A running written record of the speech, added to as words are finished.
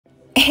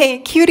Hey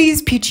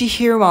cuties, PeachY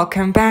here,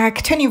 welcome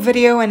back to a new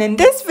video, and in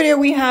this video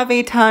we have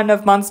a ton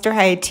of Monster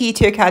High tea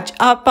to catch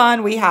up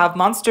on. We have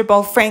Monster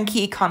Ball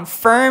Frankie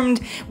confirmed,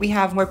 we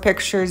have more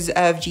pictures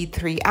of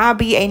G3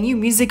 Abbey, a new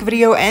music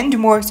video, and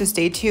more, so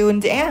stay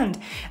tuned and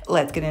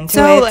let's get into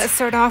it. So let's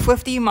start off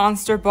with the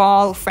Monster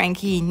Ball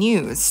Frankie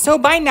news. So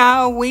by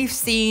now we've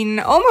seen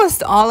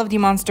almost all of the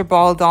Monster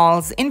Ball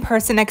dolls in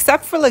person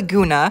except for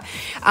Laguna,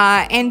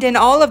 and in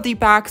all of the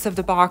backs of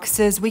the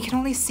boxes we can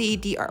only see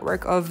the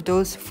artwork of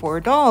those four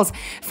dolls.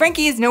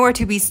 Frankie is nowhere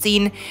to be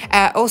seen,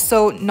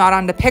 also not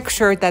on the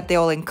picture that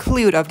they'll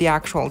include of the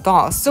actual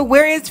dolls. So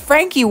where is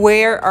Frankie?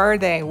 Where are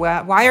they?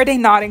 Why are they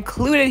not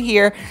included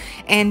here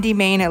in the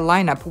main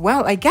lineup?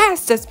 Well, I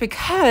guess just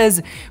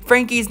because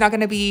Frankie is not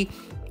going to be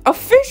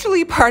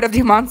officially part of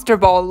the Monster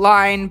Ball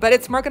line, but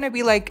it's more going to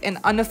be like an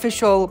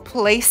unofficial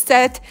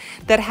playset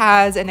that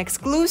has an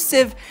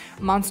exclusive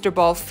Monster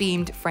Ball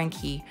themed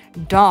Frankie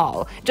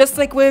doll, just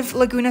like with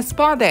Laguna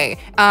Spa Day.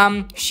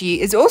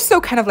 She is also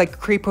kind of like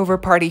creepover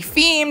party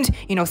themed,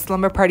 you know,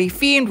 slumber party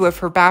themed with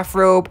her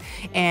bathrobe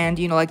and,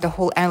 you know, like the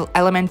whole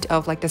element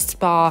of like the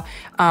spa,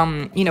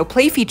 you know,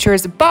 play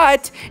features,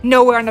 but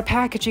nowhere on the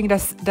packaging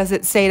does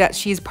it say that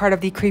she's part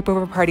of the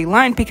creepover party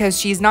line, because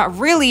she's not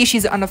really,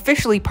 she's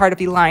unofficially part of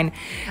the line.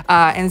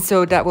 And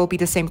so that will be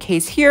the same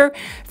case here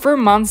for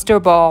Monster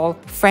Ball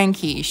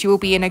Frankie. She will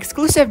be an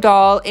exclusive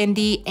doll in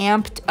the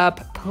amped up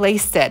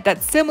playset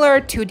that's similar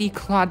to the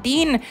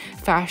Claudine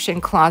fashion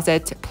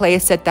closet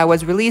playset that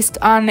was released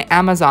on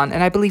Amazon,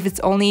 and I believe it's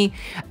only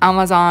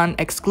Amazon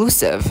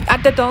exclusive.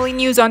 At the Dolly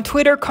News on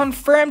Twitter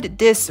confirmed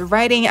this,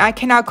 writing, "I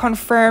cannot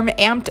confirm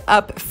amped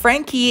up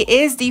Frankie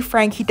is the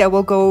Frankie that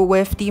will go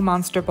with the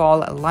Monster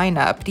Ball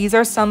lineup. These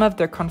are some of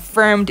the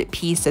confirmed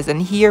pieces,"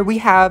 and here we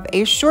have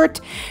a short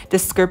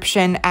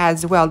description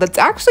as well. That's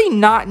actually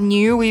not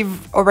new.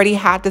 We've already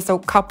had this a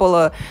couple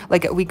of,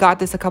 like, we got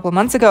this a couple of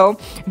months ago,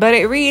 but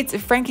it reads,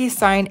 "Frankie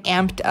sign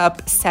amped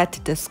up set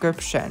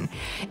description.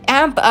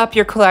 Amp up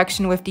your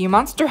collection with the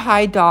Monster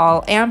High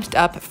doll Amped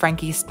Up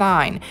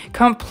Frankenstein,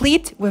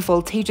 complete with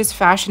voltageous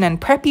fashion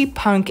and preppy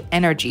punk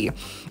energy.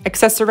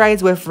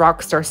 Accessorized with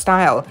rockstar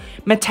style.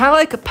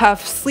 Metallic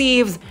puff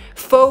sleeves,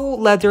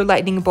 faux leather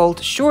lightning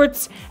bolt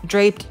shorts,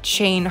 draped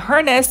chain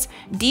harness,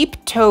 deep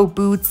toe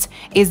boots,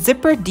 a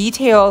zipper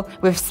detail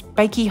with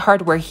spiky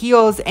hardware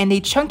heels, and a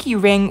chunky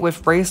ring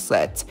with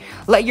bracelet.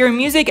 Let your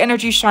music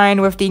energy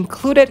shine with the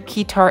included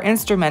guitar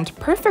instrument,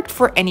 perfect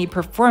for any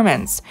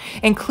performance.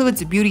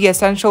 Includes beauty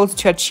essentials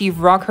to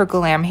achieve rocker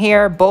glam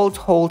hair, bolt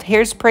hold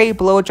hairspray,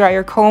 blow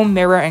dryer comb,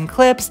 mirror and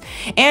clips,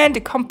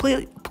 and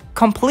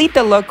complete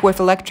the look with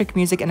electric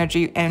music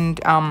energy and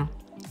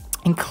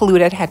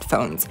included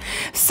headphones."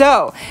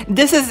 So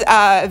this is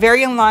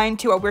very in line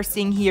to what we're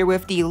seeing here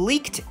with the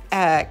leaked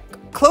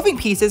clothing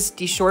pieces,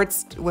 the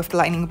shorts with the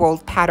lightning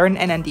bolt pattern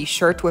and then the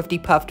shirt with the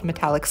puffed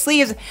metallic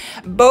sleeves.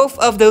 Both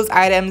of those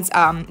items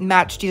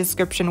match the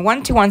description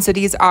one-to-one. So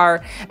these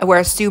are, we're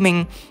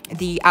assuming,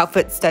 the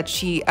outfits that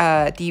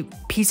the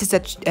pieces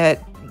that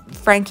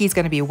Frankie's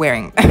gonna be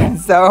wearing.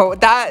 So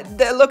that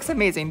looks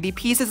amazing. The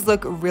pieces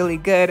look really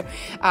good,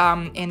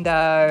 in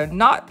the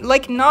not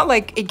like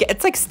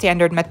it's like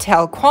standard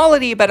Mattel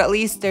quality, but at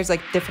least there's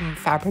like different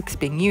fabrics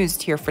being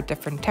used here for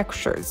different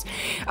textures.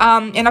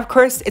 And of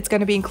course it's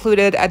gonna be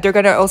included, they're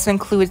gonna also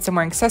include some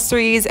more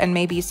accessories and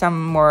maybe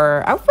some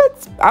more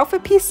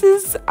outfit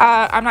pieces.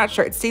 I'm not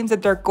sure. It seems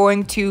that they're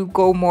going to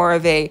go more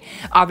of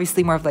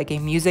obviously more of like a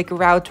music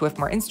route with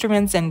more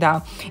instruments, and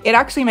it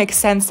actually makes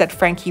sense that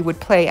Frankie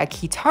would play a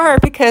guitar,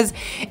 because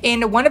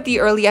in one of the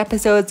early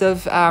episodes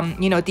of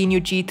you know, the new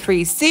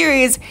G3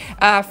 series,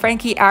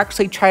 Frankie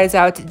actually tries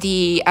out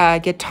the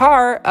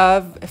guitar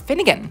of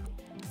Finnegan.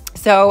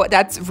 So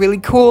that's really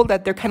cool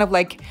that they're kind of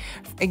like,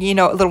 you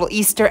know, a little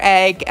Easter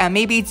egg.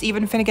 Maybe it's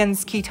even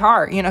Finnegan's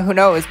guitar, you know, who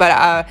knows.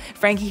 But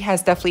Frankie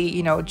has definitely,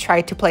 you know,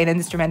 tried to play an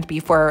instrument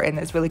before, and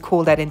it's really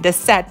cool that in this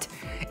set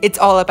it's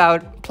all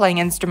about playing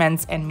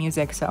instruments and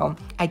music. So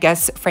I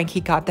guess Frankie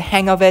got the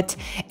hang of it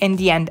in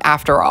the end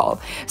after all.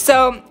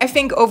 So I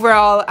think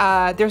overall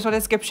there's no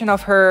description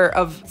of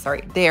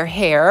their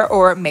hair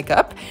or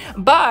makeup,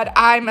 but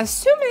I'm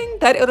assuming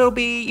that it'll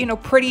be, you know,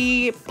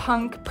 pretty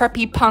punk,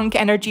 preppy punk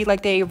energy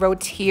like they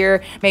wrote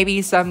here.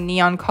 Maybe some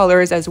neon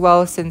colors as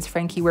well, since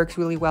Frankie works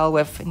really well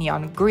with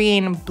neon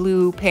green,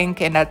 blue, pink,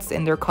 and that's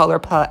in their color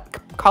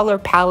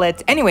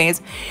palette.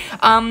 Anyways,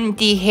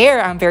 the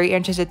hair, I'm very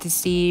interested to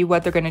see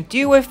what they're gonna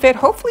do with it.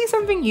 Hopefully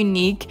something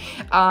unique,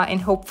 and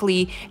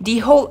hopefully the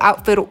whole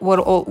outfit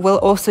will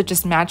also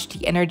just match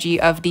the energy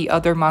of the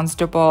other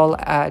Monster Ball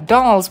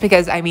dolls,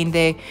 because I mean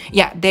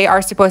they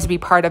are supposed to be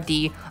part of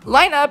the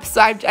lineup, so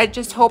I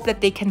just hope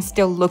that they can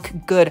still look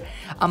good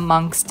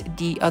amongst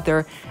the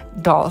other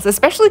dolls,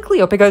 especially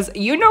Cleo, because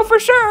you know for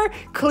sure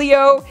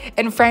Cleo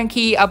and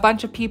Frankie, a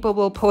bunch of people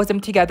will pose them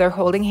together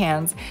holding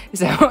hands,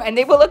 so, and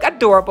they will look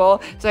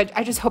adorable. So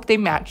I just hope they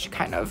match,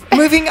 kind of.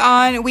 Moving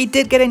on, we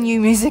did get a new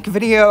music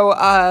video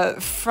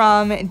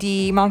from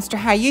the Monster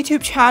High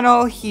YouTube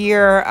channel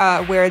here,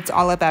 where it's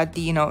all about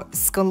the, you know,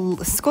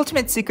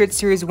 Skulltimate Secret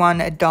Series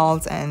 1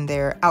 dolls and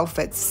their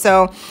outfits.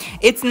 So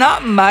it's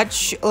not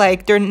much,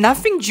 like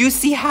nothing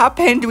juicy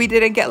happened. We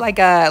didn't get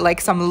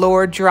like some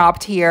lore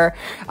dropped here.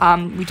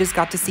 We just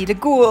got to see the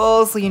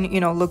ghouls, you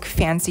know, look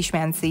fancy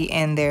schmancy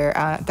in their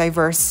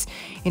diverse,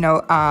 you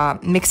know,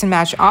 mix and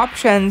match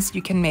options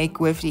you can make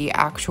with the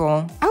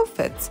actual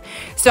outfits.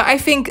 So I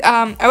think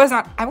I was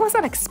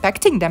not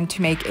expecting them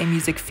to make a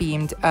music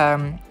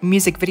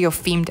video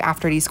themed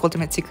after these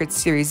Ultimate Secret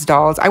Series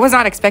dolls. I was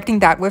not expecting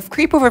that. With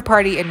Creepover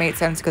Party, it made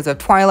sense because of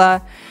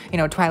Twyla. You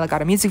know, Twyla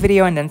got a music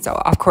video, and then so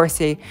of course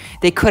they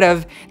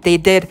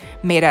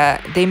made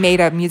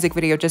a music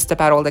video just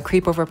about all the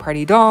Creepover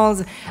Party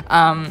dolls.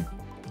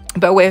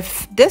 But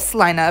with this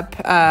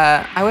lineup,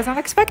 I was not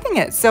expecting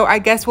it. So I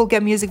guess we'll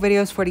get music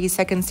videos for the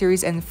second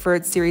series and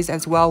third series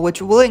as well,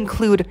 which will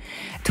include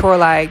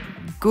Toralei,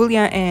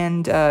 Ghoulia,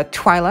 and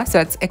Twyla, so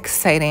that's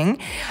exciting.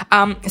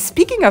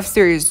 Speaking of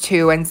Series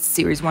 2 and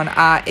Series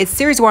 1,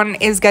 Series 1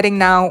 is getting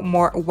now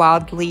more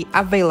widely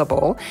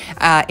available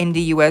in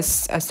the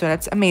US, so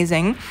that's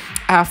amazing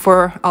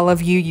for all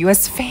of you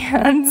US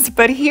fans.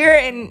 But here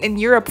in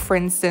Europe, for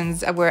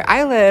instance, where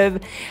I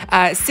live,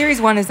 Series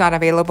 1 is not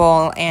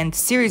available, and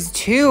Series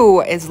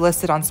 2 is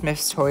listed on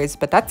Smith's Toys,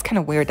 but that's kind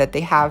of weird that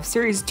they have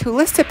Series 2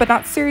 listed, but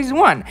not Series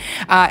 1.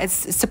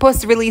 It's supposed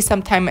to release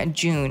sometime in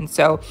June,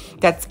 so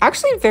that's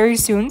actually very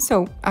soon.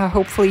 So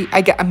hopefully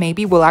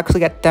maybe we'll actually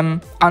get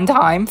them on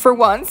time for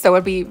once. That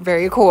would be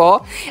very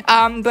cool.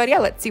 But yeah,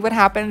 let's see what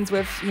happens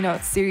with, you know,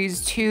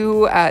 Series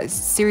 2,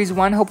 Series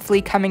 1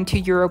 hopefully coming to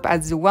Europe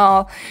as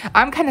well.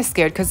 I'm kind of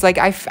scared because like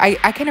I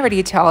can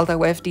already tell that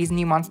with these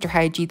new Monster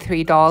High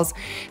G3 dolls,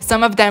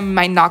 some of them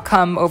might not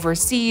come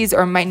overseas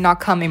or might not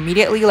come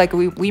immediately. Like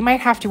we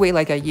might have to wait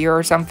like a year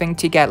or something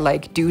to get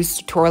like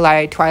Deuce,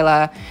 Toralei,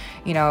 Twyla,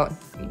 you know,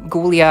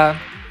 Ghoulia,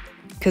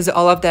 because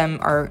all of them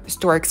are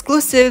store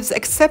exclusives,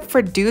 except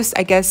for Deuce.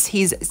 I guess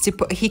he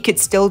could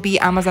still be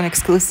Amazon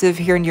exclusive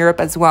here in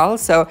Europe as well.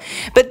 So,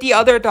 but the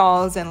other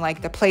dolls and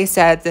like the play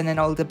sets and then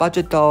all the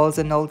budget dolls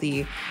and all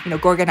the, you know,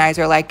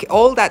 Gorganizer, like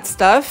all that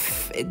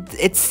stuff,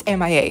 it's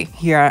MIA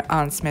here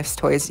on Smith's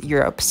Toys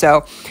Europe.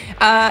 So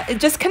it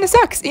just kind of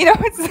sucks, you know.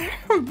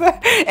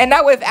 And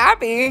now with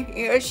Abbey,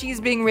 you know,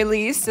 she's being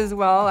released as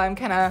well. I'm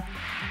kind of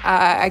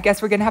I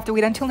guess we're gonna have to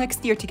wait until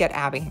next year to get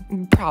Abbey,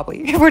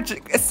 probably, which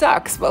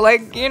sucks, but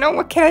like, you know,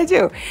 what can I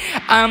do?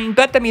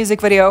 But the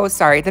music video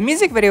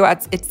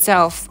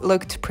itself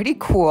looked pretty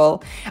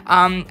cool.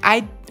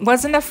 I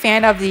wasn't a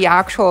fan of the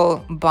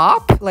actual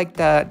bop, like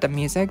the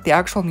music, the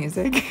actual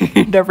music,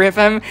 the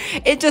rhythm.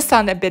 It just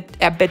sounded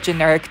a bit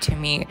generic to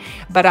me.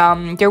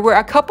 But there were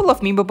a couple of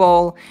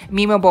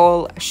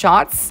memeable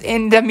shots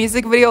in the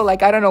music video.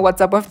 Like, I don't know what's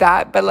up with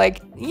that, but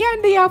like, yeah,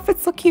 the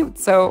outfits look cute,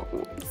 so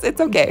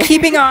it's okay.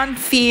 Keeping on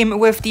theme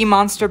with the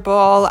Monster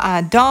Ball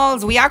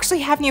dolls, we actually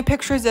have new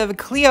pictures of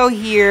Cleo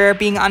here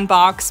being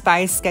unboxed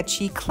by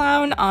Sketchy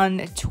Clown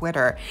on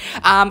Twitter.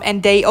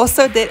 And they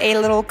also did a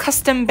little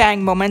custom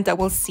bang moment that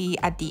we'll see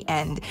at the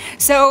end.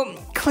 So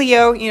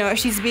Cleo, you know,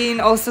 she's been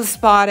also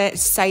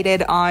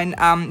cited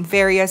on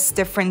various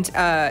different,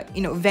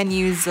 you know,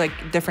 venues, like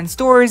different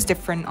stores,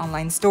 different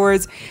online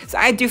stores. So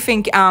I do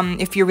think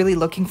if you're really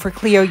looking for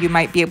Cleo, you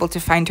might be able to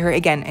find her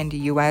again in the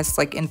US,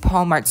 like in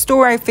Walmart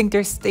store. I think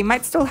they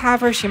might still have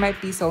her. She might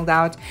be sold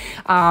out.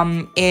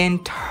 In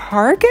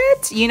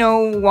Target, you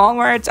know,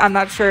 Walmart, I'm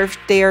not sure if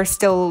they're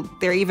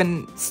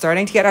even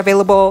starting to get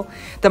available,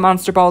 the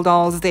Monster Ball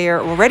dolls there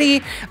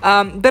already.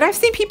 But I've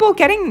seen people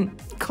getting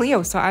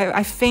Cleo, so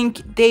I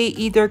think they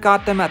either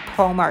got them at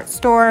Walmart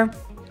store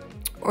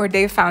or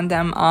they found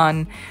them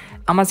on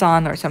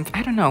Amazon or something,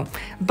 I don't know.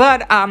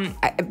 But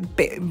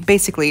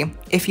basically,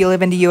 if you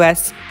live in the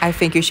US, I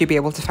think you should be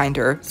able to find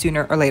her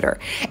sooner or later.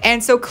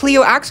 And so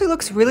Cleo actually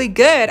looks really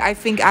good, I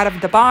think, out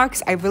of the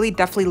box. I really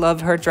definitely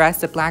love her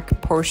dress, the black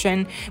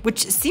portion,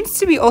 which seems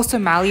to be also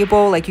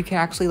malleable. Like, you can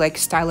actually like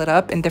style it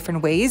up in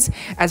different ways,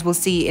 as we'll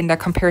see in the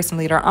comparison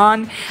later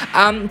on.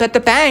 But the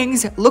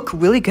bangs look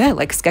really good.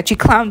 Like, Sketchy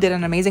Clown did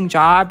an amazing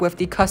job with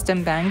the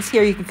custom bangs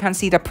here. You can kind of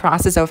see the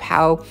process of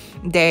how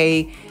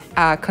they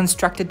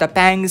constructed the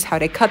bangs, how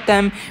they cut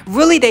them.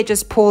 Really, they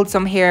just pulled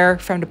some hair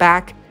from the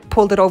back,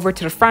 pulled it over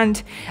to the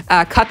front,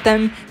 cut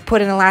them,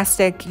 put an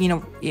elastic, you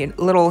know,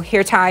 little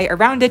hair tie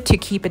around it to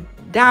keep it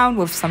down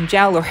with some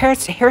gel or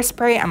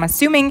hairspray, I'm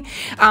assuming.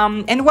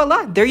 And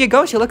voila, there you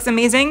go. She looks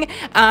amazing.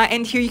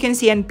 And here you can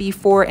see a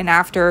before and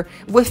after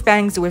with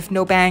bangs, with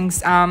no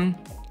bangs.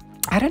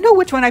 I don't know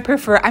which one I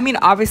prefer. I mean,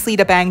 obviously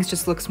the bangs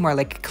just looks more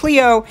like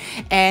Cleo,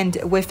 and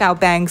without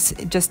bangs,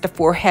 just the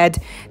forehead.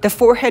 The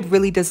forehead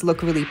really does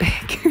look really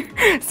big.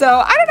 So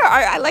I don't know.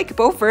 I like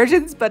both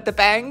versions, but the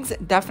bangs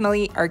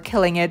definitely are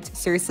killing it.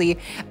 Seriously.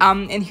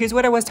 And here's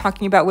what I was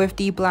talking about with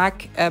the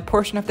black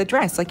portion of the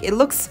dress. Like, it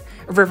looks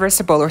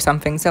reversible or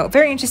something. So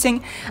very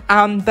interesting.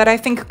 But I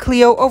think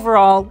Cleo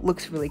overall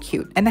looks really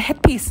cute, and the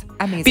headpiece,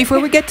 amazing. Before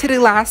we get to the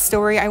last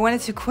story, I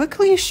wanted to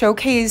quickly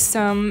showcase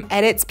some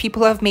edits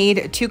people have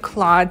made to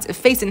Claude's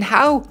face and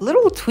how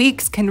little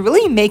tweaks can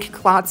really make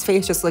Claude's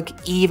face just look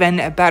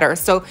even better.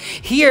 So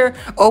here,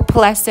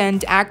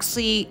 Opalescent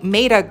actually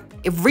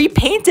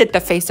repainted the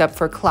face up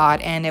for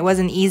Claude, and it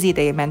wasn't easy,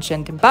 they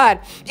mentioned,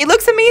 but it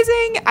looks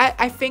amazing.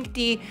 I think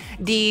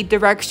the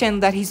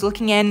direction that he's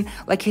looking in,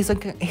 like he's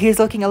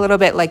looking a little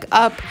bit like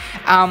up,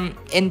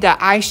 and the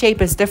eye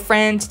shape is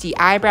different, the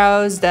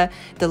eyebrows, the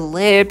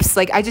lips,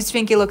 like I just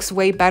think it looks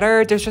way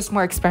better. There's just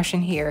more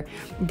expression here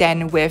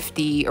than with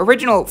the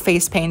original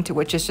face paint,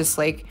 which is just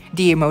like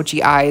the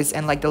emoji eyes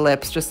and like the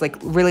lips, just like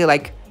really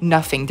like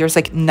nothing. There's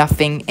like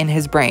nothing in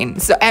his brain.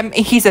 So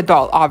he's a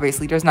doll,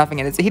 obviously. There's nothing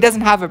in it. He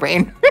doesn't have a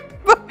brain.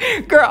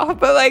 Girl,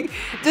 but like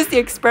just the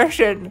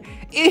expression,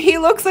 he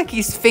looks like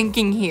he's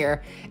thinking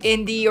here.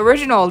 In the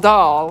original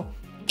doll,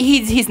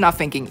 he's not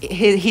thinking.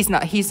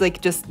 He's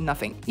like just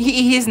nothing.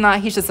 He's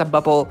just a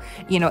bubble,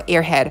 you know,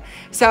 airhead.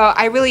 So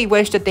I really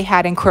wish that they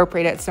had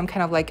incorporated some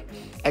kind of like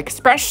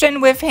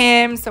expression with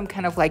him, some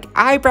kind of like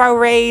eyebrow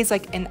raise,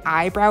 like an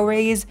eyebrow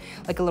raise,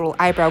 like a little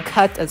eyebrow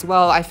cut as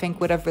well. I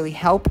think would have really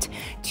helped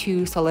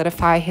to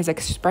solidify his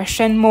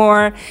expression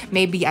more.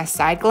 Maybe a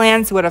side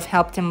glance would have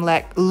helped him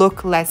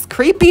look less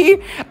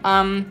creepy.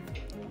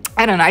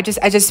 I don't know. I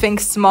just think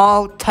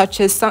small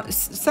touches,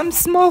 some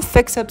small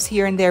fix-ups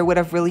here and there would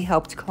have really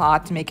helped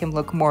Claude to make him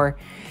look more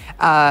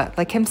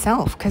like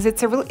himself, because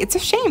it's a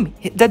shame.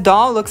 The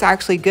doll looks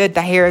actually good.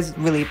 The hair is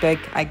really big,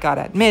 I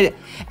gotta admit,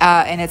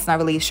 and it's not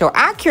really show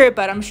accurate,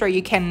 but I'm sure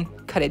you can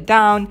cut it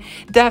down.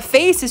 The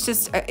face is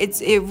just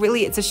it's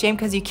a shame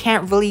because you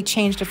can't really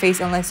change the face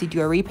unless you do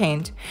a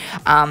repaint,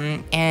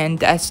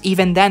 and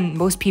even then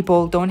most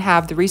people don't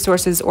have the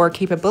resources or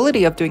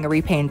capability of doing a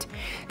repaint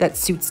that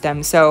suits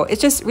them, so it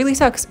just really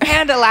sucks.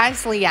 And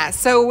lastly, yeah,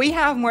 so we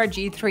have more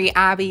G3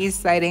 Abbey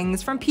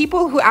sightings from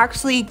people who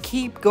actually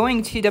keep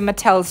going to the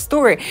Mattel store.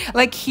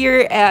 Like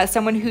here,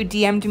 someone who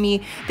DM'd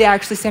me, they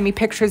actually sent me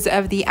pictures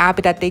of the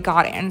Abbey that they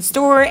got in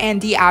store, and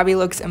the Abbey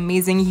looks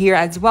amazing here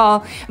as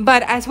well.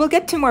 But as we'll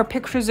get to more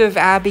pictures of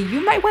Abbey,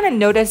 you might want to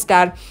notice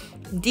that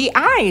the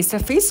eyes, the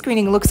face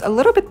screening looks a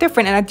little bit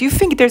different, and I do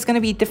think there's going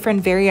to be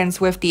different variants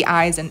with the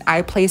eyes and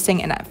eye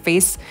placing and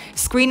face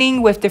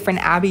screening with different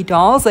Abbey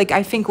dolls. Like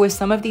I think with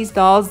some of these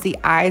dolls, the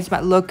eyes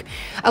might look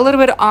a little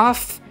bit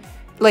off,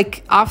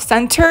 like off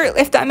center,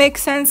 if that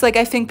makes sense. Like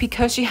I think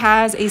because she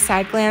has a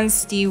side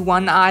glance, the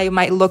one eye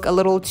might look a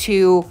little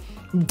too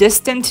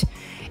distant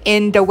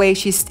in the way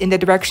she's in the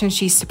direction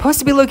she's supposed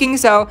to be looking.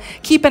 So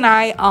keep an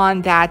eye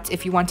on that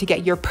if you want to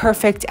get your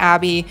perfect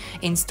Abbey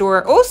in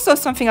store. Also,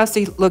 something else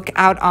to look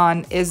out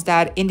on is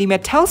that in the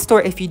Mattel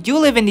store, if you do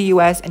live in the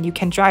US and you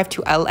can drive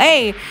to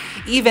LA,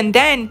 even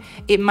then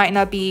it might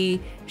not be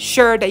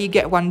sure that you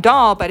get one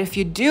doll, but if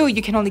you do,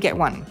 you can only get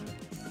one,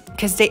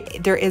 because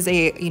there is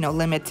a, you know,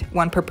 limit,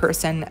 one per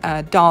person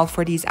doll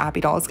for these Abbey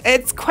dolls.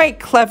 It's quite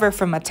clever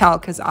from Mattel,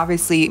 because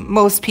obviously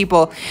most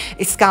people,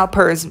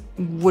 scalpers,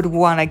 would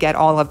want to get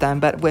all of them,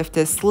 but with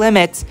this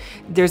limit,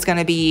 there's going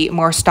to be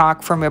more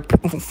stock for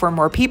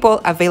more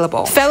people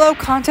available. Fellow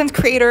content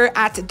creator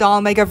at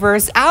Doll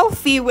Megaverse,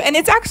 Alfie, and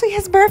it's actually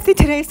his birthday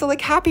today, so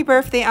like happy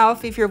birthday,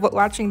 Alfie, if you're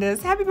watching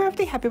this. Happy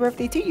birthday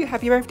to you,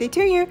 happy birthday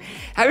to you,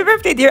 happy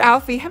birthday, dear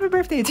Alfie, happy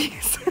birthday to you.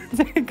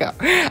 There you go.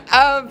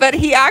 But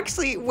he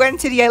actually went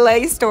to the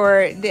LA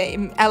store, the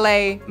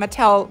LA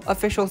Mattel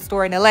official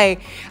store in LA,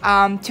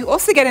 to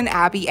also get an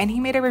Abbey, and he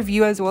made a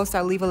review as well, so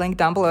I'll leave a link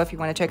down below if you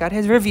want to check out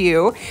his review.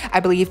 I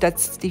believe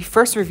that's the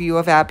first review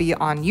of Abbey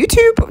on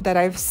YouTube that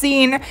I've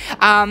seen.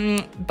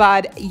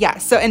 But yeah,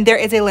 so, and there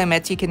is a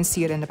limit, you can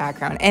see it in the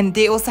background, and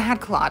they also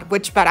had Claude,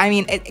 but I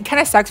mean, it kind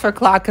of sucks for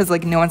Claude, because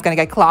like no one's gonna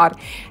get Claude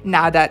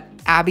now that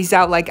Abbey's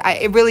out. Like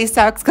it really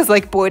sucks, because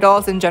like boy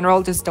dolls in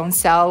general just don't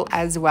sell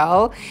as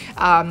well,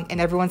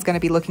 and everyone's gonna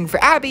be looking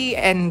for Abbey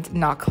and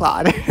not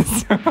Claude.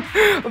 So,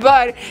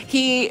 but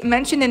he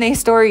mentioned in a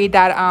story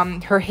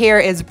that her hair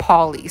is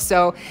poly,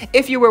 so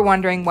if you were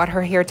wondering what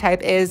her hair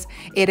type is,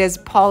 it is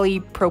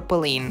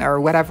polypropylene,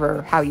 or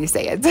whatever how you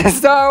say it.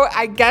 So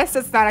I guess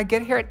it's not a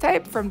good hair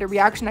type from the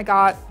reaction I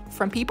got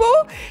from people.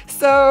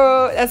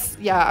 So that's,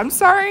 yeah, I'm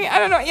sorry, I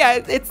don't know. Yeah,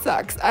 it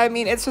sucks. I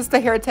mean, it's just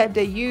the hair type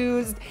they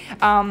used.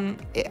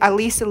 At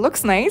least it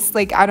looks nice.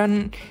 Like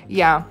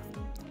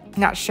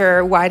not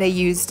sure why they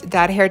used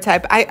that hair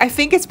type. I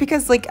think it's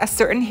because like a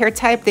certain hair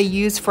type they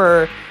use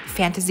for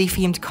fantasy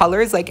themed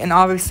colors, like, and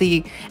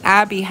obviously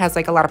Abbey has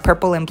like a lot of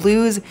purple and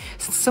blues,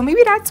 so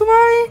maybe that's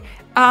why.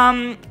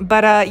 Yeah,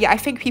 I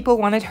think people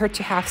wanted her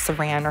to have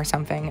saran or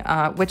something,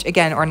 which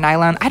again, or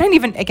nylon. I don't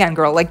even, again,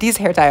 girl, like these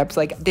hair types,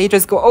 like they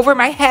just go over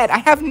my head. I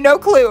have no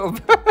clue.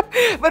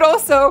 But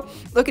also,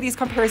 look at these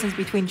comparisons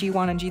between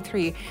G1 and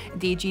G3.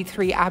 The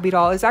G3 Abbey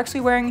doll is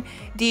actually wearing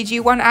the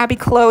G1 Abbey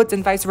clothes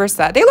and vice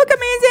versa. They look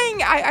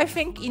amazing. I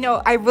think, you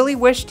know, I really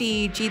wish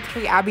the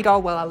G3 Abbey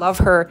doll, well, I love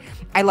her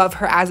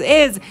as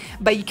is,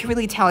 but you can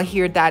really tell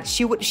here that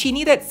she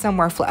needed some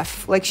more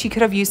fluff. Like she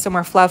could have used some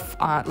more fluff,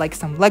 like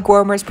some leg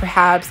warmers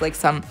perhaps, like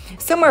some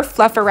more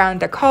fluff around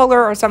the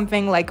collar or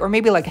something, like, or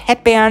maybe like a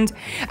headband.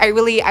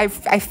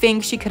 I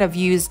think she could have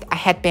used a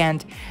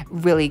headband,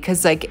 really,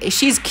 because like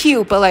she's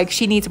cute, but like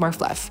she needs more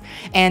fluff.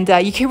 And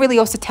you can really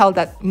also tell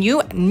that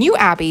new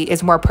Abbey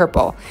is more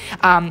purple,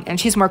 and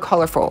she's more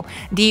colorful.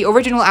 The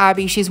original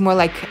Abbey, she's more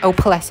like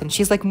opalescent.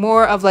 She's like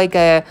more of like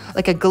a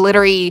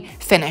glittery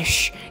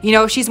finish, you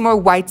know. She's more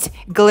white,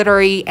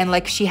 glittery, and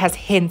like she has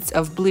hints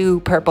of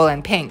blue, purple,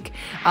 and pink.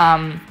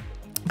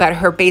 But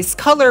her base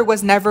color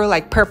was never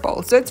like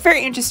purple. So it's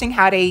very interesting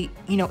how they,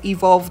 you know,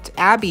 evolved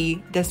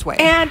Abbey this way.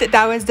 And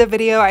that was the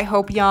video. I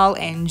hope y'all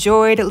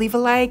enjoyed. Leave a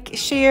like,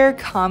 share,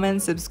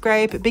 comment,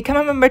 subscribe, become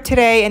a member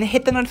today, and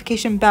hit the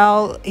notification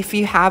bell if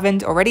you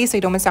haven't already so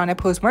you don't miss out when I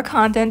post more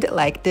content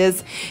like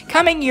this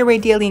coming your way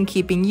daily and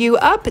keeping you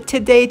up to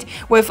date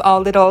with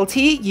all the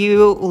dollty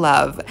you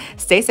love.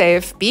 Stay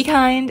safe, be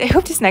kind. I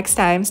hope this next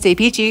time. Stay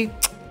peachy.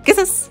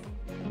 Kisses.